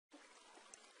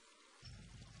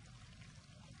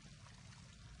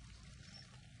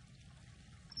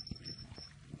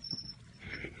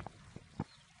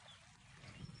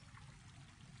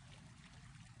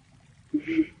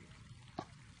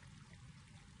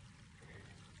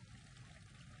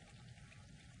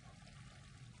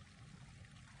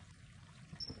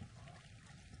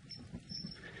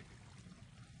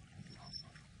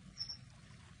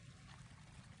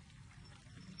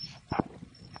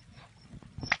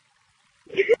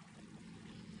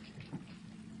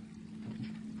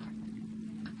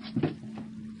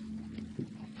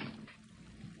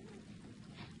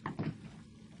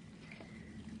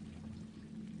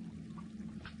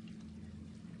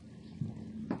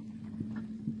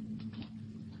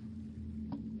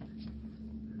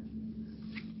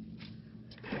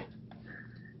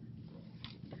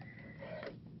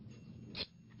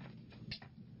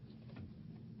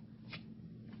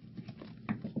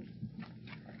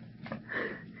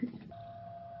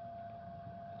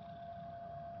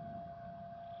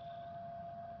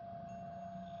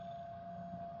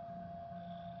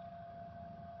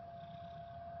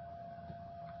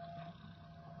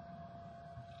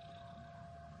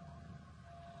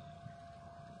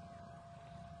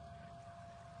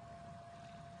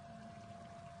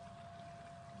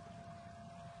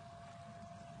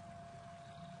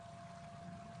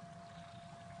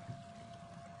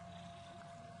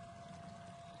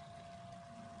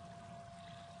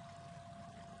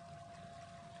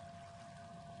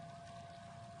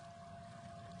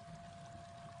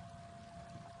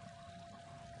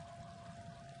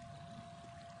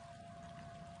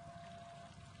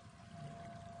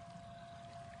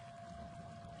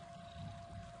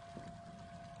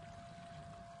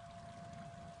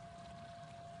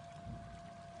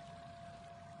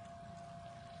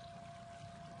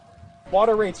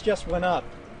Water rates just went up.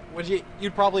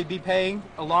 You'd probably be paying,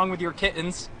 along with your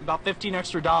kittens, about $15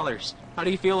 extra. How do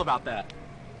you feel about that?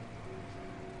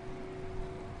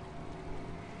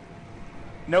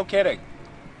 No kidding.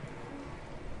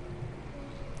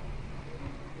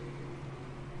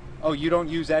 Oh, you don't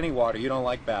use any water. You don't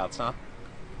like baths, huh?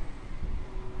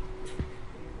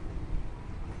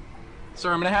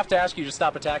 Sir, I'm gonna have to ask you to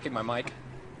stop attacking my mic.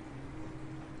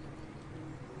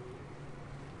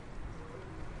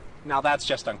 Now that's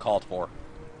just uncalled for.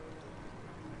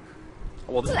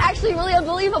 Well, this is actually really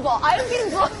unbelievable. I am getting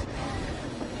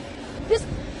this.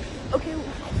 Okay.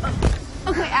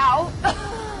 Okay. Ow.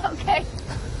 Okay.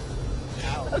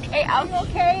 Okay. I'm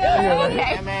okay.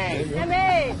 Okay.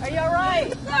 MA. Are you all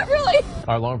right? Not really.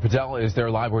 Lauren Padella is there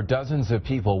live where dozens of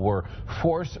people were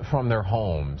forced from their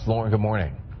homes. Lauren, good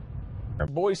morning.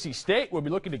 Boise State will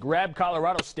be looking to grab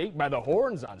Colorado State by the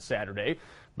horns on Saturday,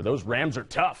 but those Rams are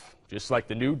tough, just like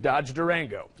the new Dodge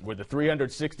Durango. With the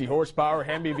 360 horsepower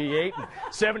Hemi V8 and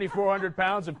 7,400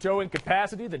 pounds of towing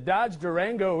capacity, the Dodge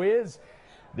Durango is,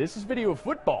 this is video of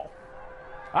football.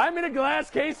 I'm in a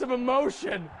glass case of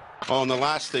emotion. Oh, and the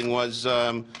last thing was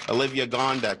Olivia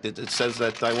Gondak. It says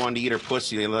that I wanted to eat her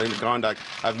pussy, Olivia Gondak.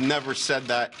 I've never said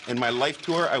that in my life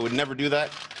to her. I would never do that.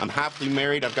 I'm happily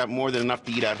married. I've got more than enough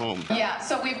to eat at home. Yeah,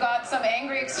 so we've got some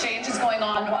angry exchanges going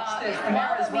on. While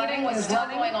the meeting was still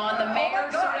going on, the mayor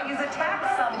he's attacked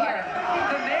somebody.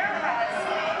 The mayor has...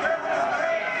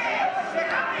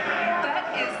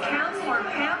 That is Councilor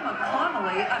Pam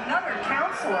McConnelly, another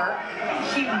councilor.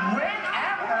 He ran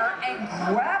at her and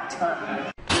grabbed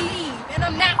her. And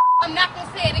I'm not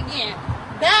gonna say it again.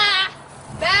 Bye,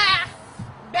 bye,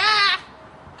 bye,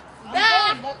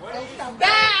 bye,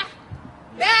 bye,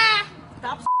 bye,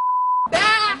 stop,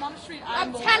 bye.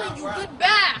 I'm telling you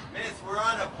goodbye. Miss, we're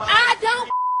on a podcast. I don't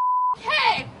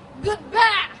care.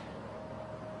 Goodbye.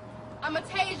 I'ma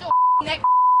tase your neck.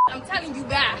 I'm telling you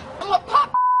bye. I'ma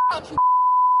pop out you.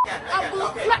 I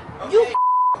will slap you.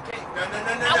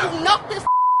 I will knock this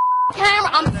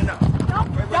camera.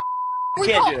 You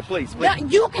can't do that, please. No,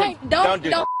 you can't. Don't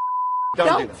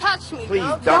touch me.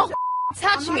 Please don't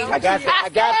touch me. I got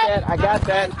that. I got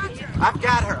that. I've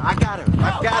got her. I've got her.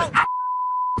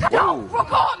 Don't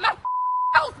record my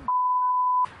house.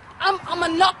 I'm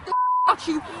gonna knock the out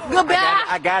you. Goodbye.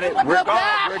 I got it. We're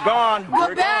gone.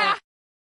 Goodbye.